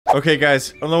Okay,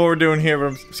 guys. I don't know what we're doing here, but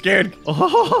I'm scared.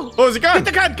 Oh, there's a gun. Get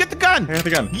the gun. Get the gun. I got the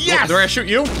gun. Yes. Do I shoot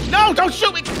you? No, don't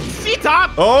shoot me.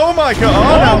 Ctop. Oh my god.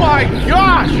 Oh, Oh, no. my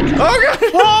gosh. Oh god.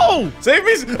 Whoa. Save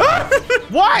me.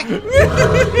 What?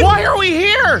 Why are we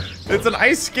here? It's an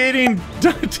ice skating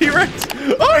T-Rex.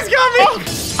 Oh, he's got me.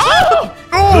 Oh.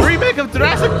 Oh. The remake of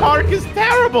Jurassic Park is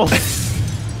terrible.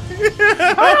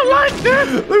 I don't like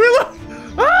this. Let me look.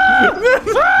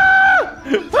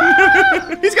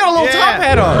 He's got a little top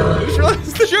hat on. I just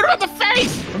realized that. Shoot him in the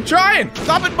face. I'm trying.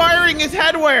 Stop admiring his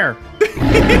headwear. Is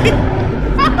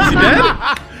he dead?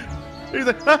 He's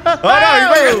like,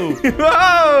 Oh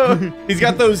no! He's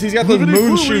got those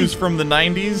moon shoes from the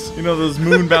 '90s. You know those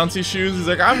moon bouncy shoes. He's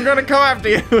like, I'm gonna come after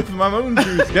you with my moon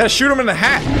shoes. You gotta shoot him in the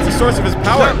hat. It's the source of his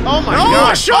power. Oh my god!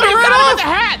 god! Shot him right off. The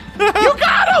hat. You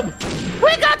got him.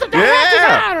 We got the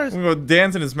hat. I'm gonna go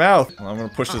dance in his mouth. I'm gonna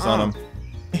push this on him.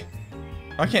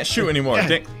 I can't shoot anymore.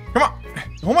 Dang. Come on!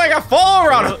 Oh my god! Fall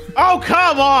over on him. Oh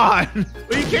come on!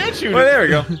 Well, you can't shoot. Oh, there we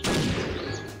go.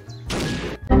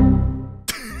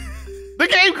 The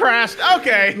game crashed.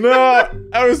 Okay. No,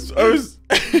 I was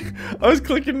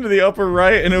clicking to the upper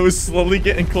right, and it was slowly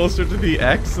getting closer to the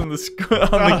X on the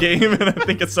on the game, and I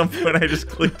think at some point I just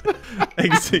clicked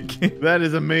exit game. That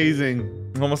is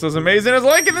amazing. Almost as amazing as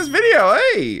liking this video.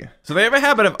 Hey. So they have a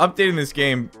habit of updating this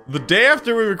game the day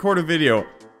after we record a video,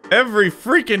 every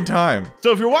freaking time.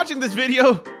 So if you're watching this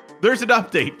video, there's an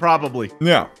update probably.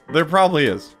 Yeah, there probably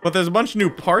is. But there's a bunch of new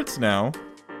parts now.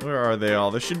 Where are they all?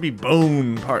 There should be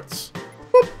bone parts.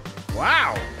 Whoop.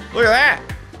 Wow. Look at that.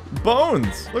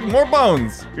 Bones. Look, more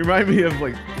bones. You remind me of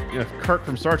like Kirk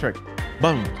from Star Trek.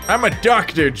 Bones. I'm a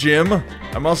doctor, Jim.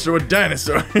 I'm also a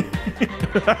dinosaur.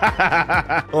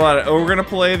 Hold on, we're gonna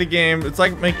play the game. It's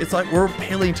like we're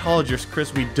paleontologists,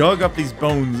 Chris. We dug up these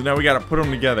bones, and now we gotta put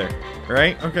them together.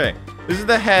 Right? Okay. This is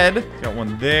the head. Got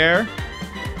one there.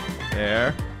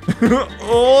 There.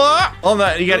 Oh,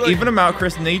 no, you gotta even them out,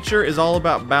 Chris. Nature is all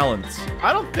about balance.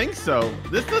 I don't think so.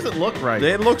 This doesn't look right.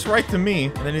 It looks right to me.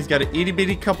 And then he's got an itty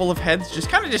bitty couple of heads, just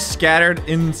kind of scattered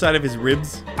inside of his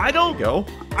ribs. I don't go.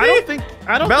 I don't think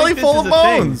belly this full is of a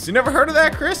thing. bones. You never heard of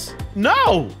that, Chris?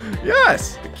 No.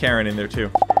 Yes. Karen in there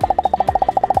too.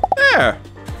 There.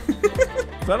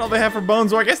 Is that all they have for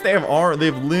bones? Well, I guess they have they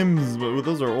have limbs, but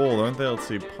those are old, aren't they? Let's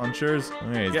see, punchers.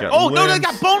 Okay, he's got limbs. No, they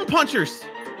got bone punchers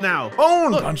now.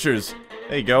 Bone punchers.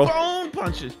 There you go. Bone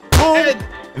punches. Boom.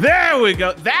 There we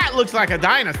go. That looks like a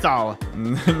dinosaur.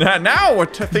 Now we're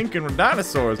thinking of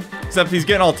dinosaurs. Except he's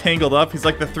getting all tangled up. He's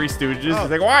like the Three Stooges. He's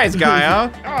like, wise guy,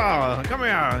 huh? Oh, come here.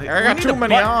 I got too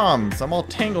many arms. I'm all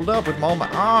tangled up with all my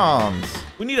arms.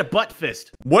 We need a butt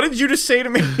fist. What did you just say to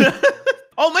me?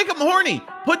 Oh, make him horny.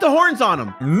 Put the horns on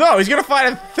him. No, he's gonna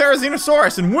fight a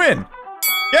Therizinosaurus and win.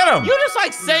 Get him. You just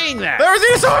like saying that.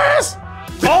 Therizinosaurus!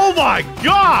 Oh my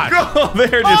god! Oh,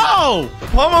 they're just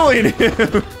pummeling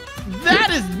him. That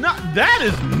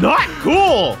is not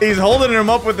cool. He's holding him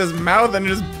up with his mouth and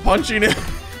just punching him.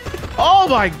 Oh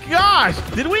my gosh!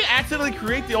 Did we accidentally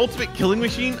create the ultimate killing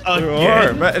machine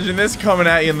again? Imagine this coming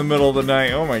at you in the middle of the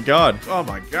night. Oh my god. Oh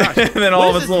my gosh. And then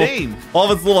all of its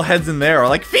little heads in there are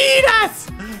like, feed us!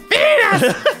 Feed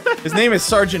us! His name is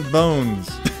Sergeant Bones.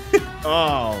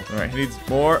 Oh. Alright, he needs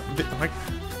more.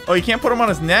 Oh, you can't put him on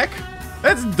his neck?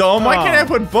 That's dumb. Why can't I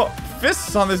put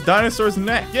fists on this dinosaur's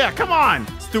neck? Yeah, come on.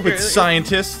 Stupid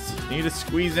scientists. Need to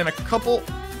squeeze in a couple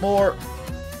more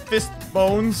fist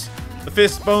bones. The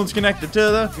fist bone's connected to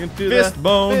the fist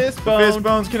bone. Fist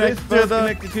bone's connected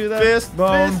to the fist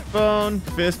bone.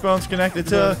 Fist bone's connected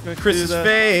to Chris's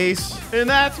face. And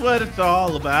that's what it's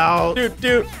all about. Doot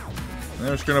doot. And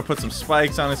I'm just gonna put some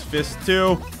spikes on his fist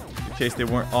too, in case they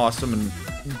weren't awesome and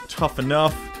tough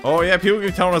enough. Oh yeah, people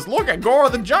keep telling us, look at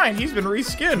Ghidorah the Giant, he's been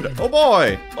reskinned. Oh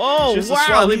boy. Oh, it's just a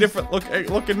slightly different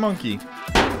looking monkey.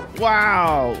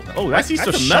 Wow. Oh, that's a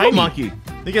metal shiny monkey.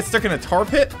 They get stuck in a tar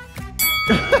pit?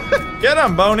 Get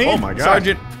him, Boney. Oh my god.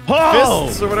 Sergeant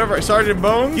Fists or whatever. Sergeant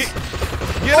Bones. Get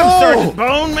him, Sergeant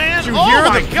Bone Man. Did you hear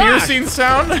the piercing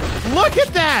sound? Look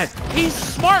at that. He's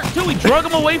smart too. He drug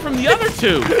him away from the other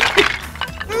two.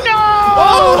 No!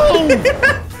 Oh!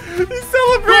 He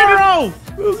celebrated. Bro!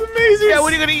 That was amazing. Yeah,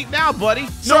 what are you gonna eat now, buddy?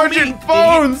 Sergeant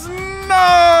Bones!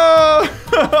 No!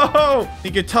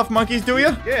 You get tough monkeys, do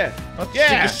you? Yeah.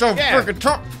 You're so freaking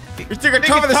tough. You're freaking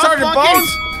tougher than Sergeant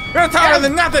Bones? You're tougher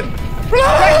than nothing.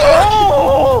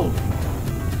 Oh!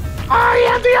 I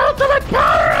am the ultimate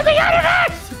power of the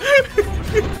universe!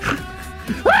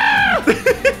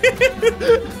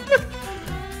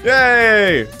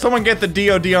 Yay! Someone get the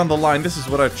DOD on the line. This is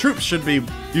what our troops should be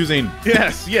using.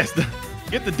 Yes, yes.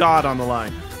 Get the Dodd on the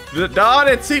line. The Dodd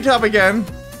at Ctop again.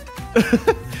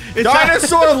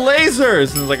 Dinosaur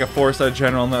lasers! And there's like a 4-star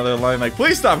general on the other line, like,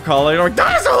 please stop calling. I'm like,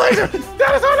 dinosaur laser!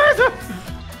 Dinosaur laser!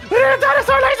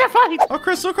 Dinosaur laser fight! Oh,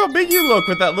 Chris, look how big you look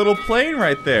with that little plane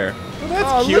right there. Oh,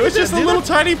 that's cute. It's just a little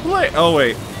tiny plane. Oh,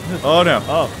 wait. Oh, no.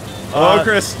 Oh,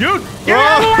 Chris. Dude, get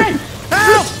out of the way!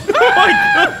 Help! Oh, my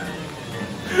God.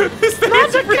 This thing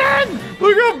is again!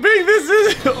 Look how big this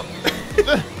is.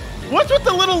 What's with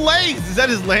the little legs? Is that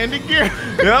his landing gear?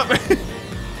 Yep.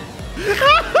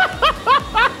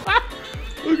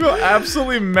 Look how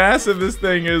absolutely massive this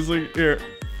thing is. Look here.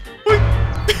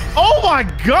 Oh my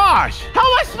gosh! How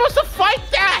am I supposed to fight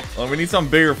that? Well, we need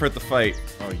something bigger for it to fight.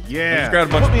 Oh yeah. Just grab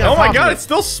a bunch oh my God! It's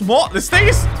still small. This thing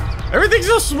is. Everything's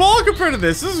so small compared to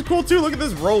this. This is cool too. Look at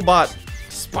this robot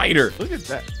spider. Look at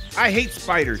that. I hate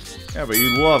spiders. Yeah, but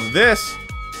you love this.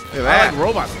 Look at that. I like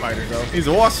robot spiders though. He's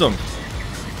awesome.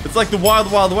 It's like the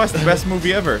Wild Wild West, the best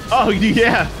movie ever. Oh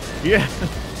yeah, yeah.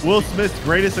 Will Smith's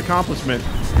greatest accomplishment.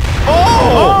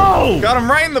 Oh! Got him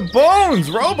right in the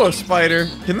bones, Robo Spider.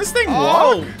 Can this thing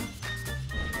walk?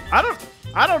 I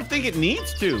don't think it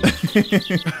needs to.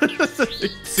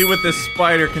 See what this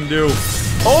spider can do.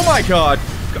 Oh my God!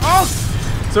 Oh!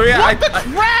 So yeah, what the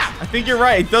crap? I think you're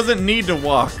right. It doesn't need to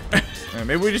walk.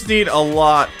 Maybe we just need a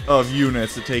lot of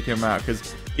units to take him out,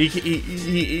 because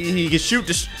he can shoot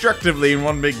destructively in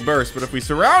one big burst. But if we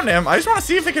surround him, I just want to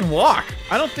see if it can walk.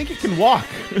 I don't think it can walk.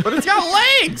 But it's got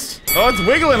legs. Oh, it's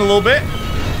wiggling a little bit.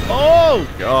 Oh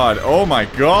God! Oh my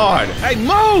God! Hey,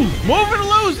 move! Move or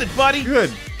lose it, buddy.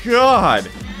 Good God!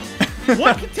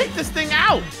 What can take this thing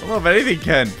out? I don't know if anything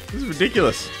can. This is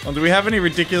ridiculous. Well, do we have any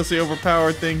ridiculously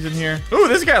overpowered things in here? Ooh,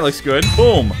 this guy looks good.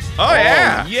 Boom. Oh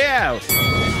yeah. Yeah.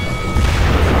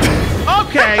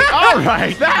 Okay, all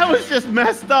right. That was just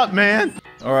messed up, man.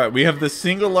 All right, we have the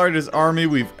single largest army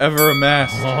we've ever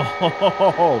amassed.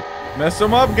 Oh. Mess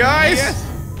them up, guys.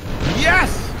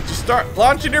 Yes. Just start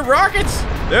launching your rockets.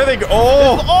 There they go.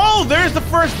 Oh, there's the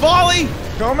first volley.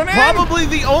 Coming in. Probably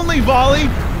the only volley.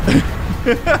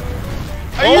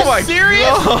 Are you serious?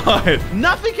 God.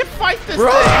 Nothing can fight this thing.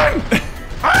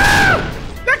 Ah!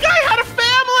 That guy had a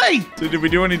family. So did we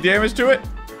do any damage to it?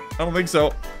 I don't think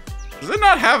so. Does it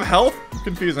not have health? I'm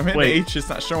confused. I'm hitting H. It's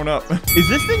not showing up. Is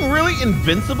this thing really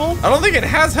invincible? I don't think it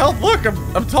has health. Look,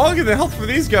 I'm talking the health for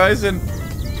these guys, and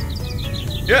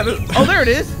yeah. Oh, there it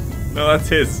is. No, that's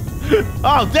his.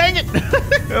 Oh, dang it.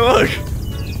 Hey, look.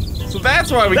 So that's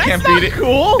why we can't beat it.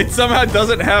 Cool. It somehow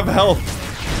doesn't have health.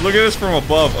 Look at this from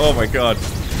above. Oh my God.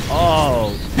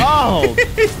 Oh.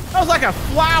 That was like a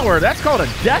flower. That's called a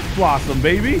death blossom,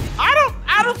 baby. I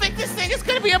don't think this thing is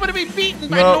gonna be able to be beaten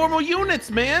by normal units,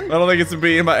 man. I don't think it's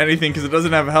beaten by anything because it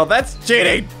doesn't have health. That's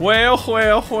cheating. Well.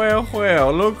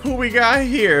 Look who we got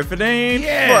here. If it ain't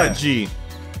Fudgy.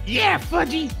 Yeah,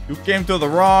 Fudgy. You came to the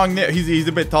wrong. He's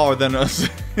a bit taller than us.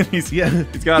 he's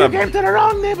got You came to the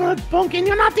wrong neighborhood, Pumpkin.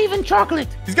 You're not even chocolate.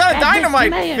 He's got a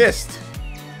dynamite fist.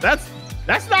 That's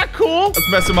not cool. Let's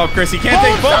mess him up, Chris. He can't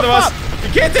take both of us. He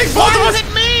can't take both of us. Why is it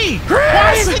me? Chris!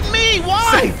 Why is it me?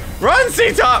 Why? Run,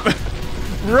 Ctop!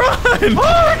 Run!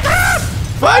 Holy crap!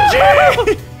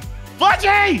 Fudgy!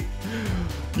 Fudgy!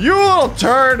 You little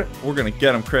turd! We're gonna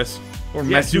get him, Chris. We're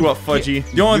gonna mess you up, Fudgy.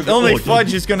 The only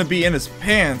fudge is gonna be in his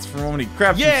pants from when he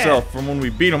craps himself, from when we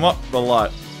beat him up a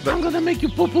lot. I'm gonna make you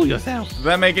poo-poo yourself. Does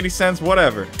that make any sense?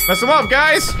 Whatever. Mess him up,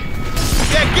 guys!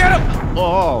 Yeah, get him!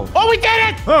 Oh, we did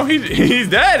it! Oh, he's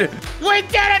dead! We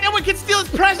did it! And we can steal his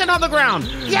present on the ground!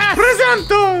 Yes!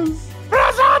 Presentos!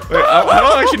 Present! Wait, I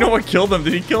don't actually know what killed him.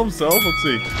 Did he kill himself? Let's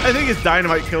see. I think his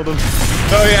dynamite killed him.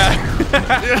 Oh, yeah.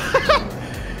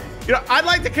 You know, I'd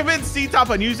like to convince Ctop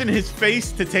on using his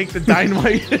face to take the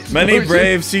dynamite. Many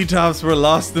brave Ctops were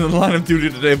lost in the line of duty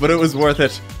today, but it was worth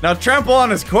it. Now trample on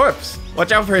his corpse.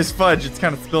 Watch out for his fudge. It's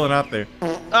kind of spilling out there.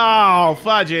 Oh,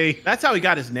 Fudgy. That's how he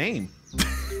got his name.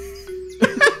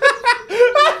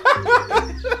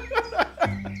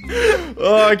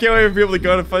 Oh, I can't wait to be able to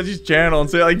go to Fudgy's channel and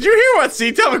say, like, did you hear what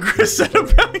Ctop and Chris said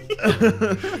about you?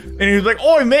 And he was like,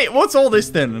 oh, mate, what's all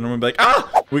this then? And I'm gonna be like,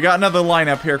 ah! We got another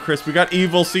lineup here, Chris. We got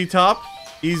evil Ctop.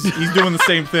 He's doing the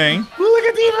same thing. Look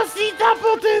at the evil Ctop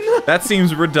built in. That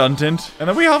seems redundant. And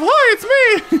then we have, hi, it's me.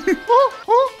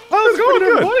 How's it going,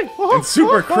 everybody? And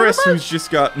Super Chris, who's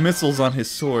just got missiles on his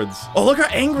swords. Oh, look how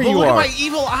angry you are. Look at my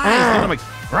evil eyes. And I'm like,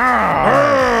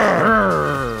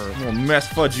 I'm gonna mess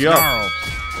Fudgy up.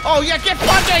 Oh, yeah, get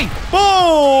Fudgy!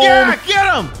 Boom! Yeah, get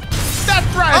him! That's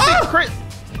right, I think Chris...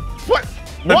 What?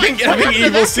 I think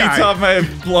evil Ctop may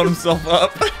have blown himself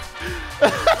up.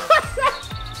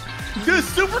 Dude,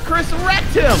 Super Chris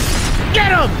wrecked him!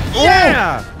 Get him!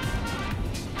 Yeah!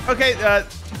 Okay,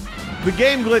 the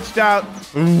game glitched out.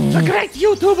 The Great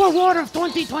YouTube Award of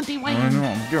 2021. I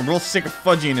know. getting real sick of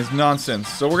Fudgy and his nonsense.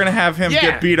 So we're gonna have him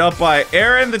get beat up by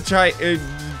Aaron the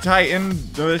Titan,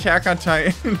 the Attack on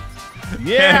Titan.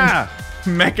 Yeah.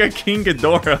 And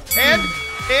Mecha-Ghidorah. And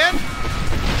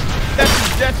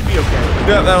that should be okay.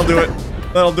 Yeah, that'll do it.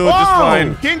 That'll do it just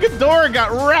fine. King Ghidorah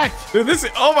got wrecked. Dude, this.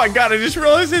 Oh my god! I just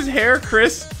realized his hair,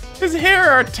 Chris. His hair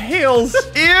are tails.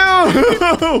 Ew!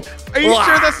 Are you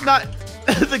sure that's not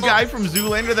the guy from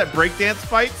Zoolander that breakdance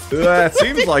fights? That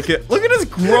seems like it. Look at his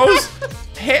gross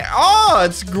hair. Oh,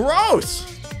 it's gross.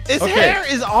 His hair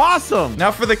is awesome.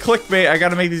 Now for the clickbait, I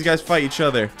gotta make these guys fight each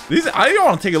other. I don't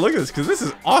want to take a look at this because this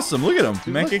is awesome. Look at him.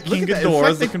 Mecha-King Ghidorah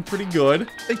is looking pretty good.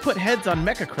 They put heads on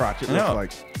Mecha Crotch, it looks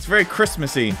like. It's very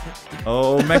Christmassy.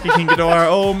 Oh, Mecha-King Ghidorah.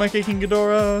 Oh, Mecha-King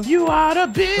Ghidorah. You are a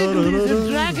big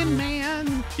lizard dragon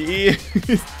man.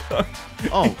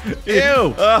 Oh,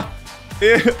 ew.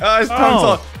 His tongue's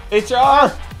all. HR.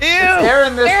 Ew. It's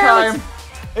Aaron this time.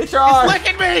 HR. It's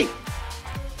licking me.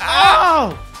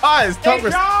 Oh. His tongue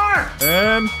was.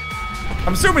 And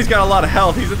I'm assuming he's got a lot of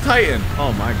health. He's a Titan.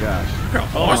 Oh my gosh. Look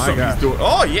how awesome he's doing.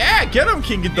 Oh yeah, get him,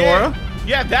 King Ghidorah.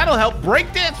 Yeah, that'll help.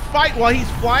 Breakdance fight while he's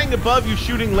flying above you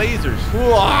shooting lasers.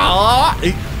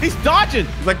 He's dodging.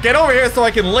 He's like, get over here so I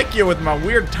can lick you with my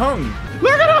weird tongue.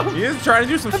 Look at him. He is trying to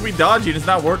do some sweet dodging. It's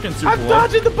not working super well. I'm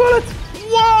dodging the bullets.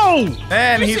 Whoa.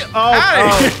 And he's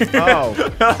like his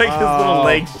little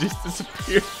legs just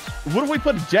disappeared. What if we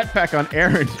put a jetpack on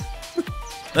Aaron?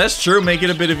 That's true. Make it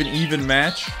a bit of an even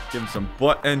match. Give him some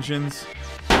butt engines.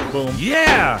 Boom.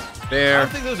 Yeah. There. I don't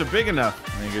think those are big enough.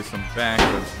 And then get some back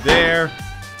there.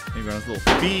 Maybe on his little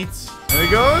feet. There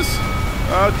he goes.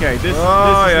 Okay, this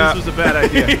was a bad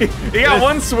idea. He got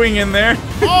one swing in there.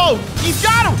 Oh, he's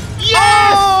got him.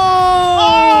 Yes.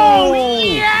 Oh,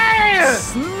 yeah.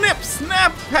 Snip,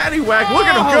 snap, paddywhack. Look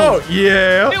at him go.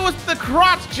 Yeah. It was the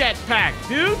crotch jetpack,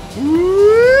 dude.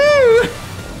 Woo.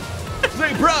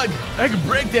 Say, bro, I can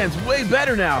breakdance way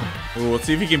better now. Ooh, let's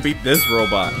see if he can beat this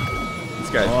robot. This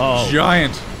guy's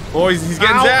giant. Oh, he's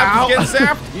getting zapped. Ow. He's getting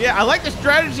zapped. Yeah, I like the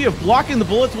strategy of blocking the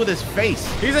bullets with his face.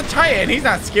 He's a Titan. He's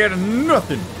not scared of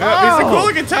nothing. He's a cool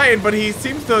looking Titan, but he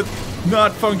seems to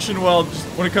not function well just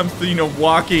when it comes to,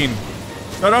 walking.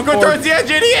 No, don't go towards the edge,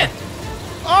 idiot.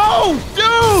 Oh,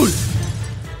 dude.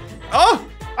 Oh.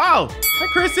 Hi,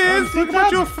 Chris is. Look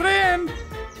about your friend.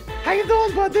 How you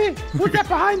doing, buddy? Who's that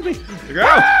behind me? There you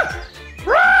go.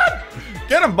 Run!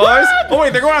 Get him, boys. Run! Oh,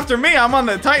 wait, they're going after me. I'm on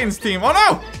the Titans team. Oh,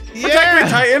 no. Protect me,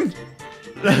 Titan.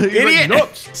 Idiot.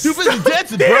 Nope. Too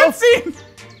busy dancing, bro.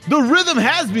 The rhythm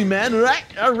has me, man.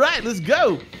 All right, let's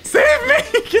go. Save me.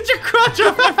 Get your crotch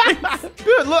off my face.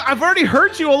 Good, look, I've already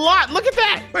hurt you a lot. Look at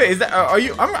that. Wait, is that, are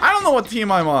you, I don't know what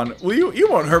team I'm on. You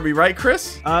won't hurt me, right,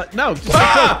 Chris? No.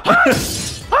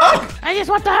 I just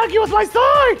want to hug you with my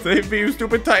sword. Save me, you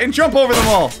stupid Titan. Jump over them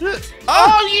all.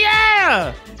 Oh,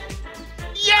 yeah.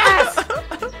 Yes.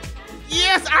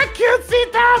 Yes, I killed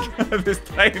Ctop. This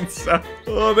Titan sucks.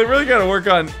 Oh, they really got to work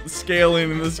on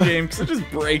scaling in this game because it just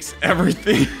breaks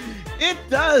everything. It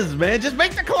does, man. Just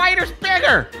make the colliders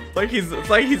bigger. It's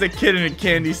like he's a kid in a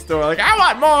candy store. Like, I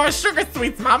want more sugar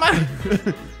sweets, mama.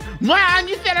 Man,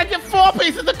 you said I get 4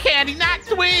 pieces of candy, not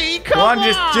 3. Come on.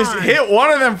 Just hit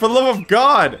one of them for the love of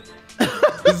God.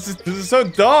 This is so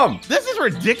dumb. This is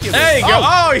ridiculous. There you go.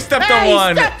 Oh, he stepped on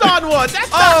one. He stepped on one. That's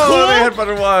not cool. Oh, they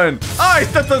hit one. Oh, he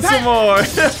stepped on some more.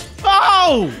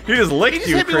 Oh. He just licked you, Chris.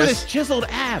 He just hit me with his chiseled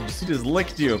abs. He just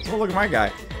licked you. Oh, look at my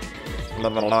guy. I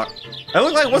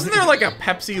look like, wasn't there like a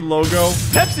Pepsi logo?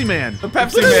 Pepsi Man. The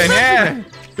Pepsi Man, yeah.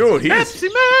 Dude, he's Pepsi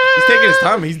Man. He's taking his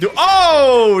time. He's doing.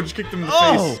 Oh, just kicked him in the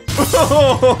face.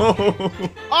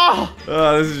 Oh,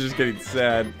 this is just getting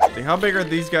sad. See, how big are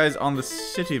these guys on the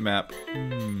city map?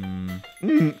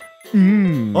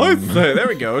 Oh, there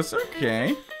we go. It's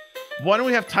okay. Why don't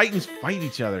we have Titans fight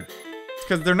each other? It's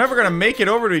because they're never gonna make it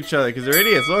over to each other because they're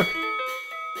idiots. Look.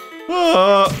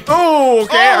 Oh,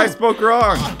 okay. I spoke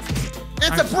wrong.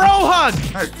 It's a bro hug!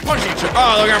 I punch each other.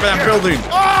 Oh, look out for that building.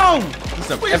 Oh! This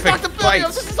is We just knocked the building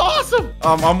up. This is awesome!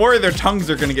 I'm worried their tongues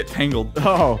are gonna get tangled.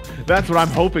 Oh, that's what I'm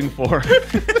hoping for.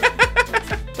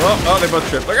 Oh, they both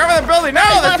tripped. Look out for that building. No,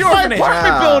 that's the orphanage.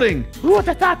 Apartment building. Who would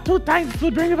have thought 2 Titans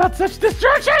would bring about such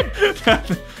destruction?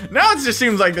 Now it just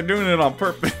seems like they're doing it on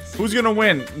purpose. Who's gonna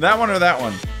win? That one or that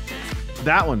one?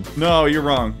 That one. No, you're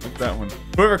wrong. It's that one.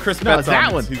 Whoever Chris bets on,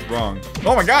 that one. He's wrong.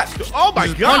 Oh my god. Oh my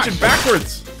god. Punching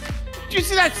backwards. Did you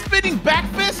see that spinning back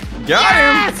fist?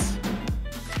 Got him!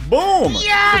 Boom!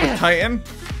 Yeah! Titan.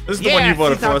 This is the one you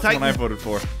voted for. That's the one I voted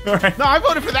for. All right. No, I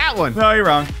voted for that one. No, you're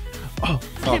wrong. Oh,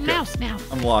 okay. Mouse now.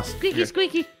 I'm lost. Squeaky,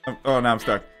 squeaky. Oh, now I'm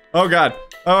stuck. Oh god.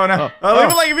 Oh, no.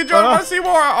 Leave a like if you enjoyed. Want to see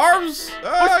more arms.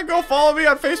 Go follow me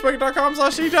on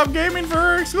Facebook.com/ctopgaming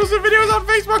for exclusive videos on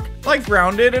Facebook. Like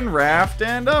Grounded and Raft.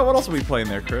 And what else are we playing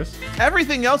there, Chris?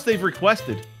 Everything else they've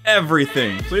requested.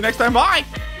 Everything. See you next time. Bye.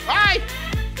 Bye.